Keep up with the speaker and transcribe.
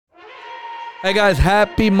Hey guys,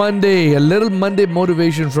 happy Monday. A little Monday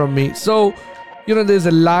motivation from me. So, there's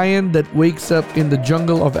a lion that wakes up in the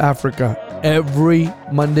jungle of Africa every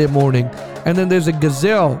Monday morning. And then there's a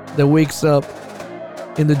gazelle that wakes up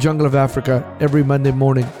in the jungle of Africa every Monday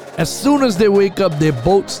morning. As soon as they wake up, they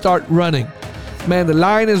both start running. Man, the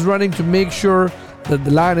lion is running to make sure that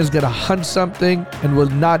the lion is going to hunt something and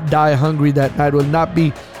will not die hungry that night, will not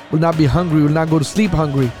be hungry, will not go to sleep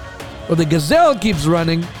hungry. But the gazelle keeps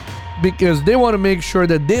running because they want to make sure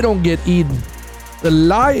that they don't get eaten.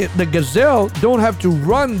 The gazelle don't have to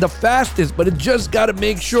run the fastest, but it just got to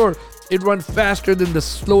make sure it runs faster than the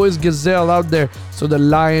slowest gazelle out there so the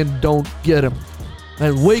lion don't get him.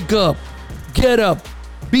 And wake up, get up,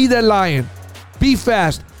 be that lion, be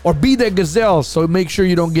fast, or be that gazelle, so make sure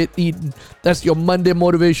you don't get eaten. That's your Monday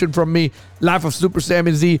motivation from me. Life of Super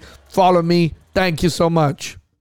Sammy Z. Follow me. Thank you so much.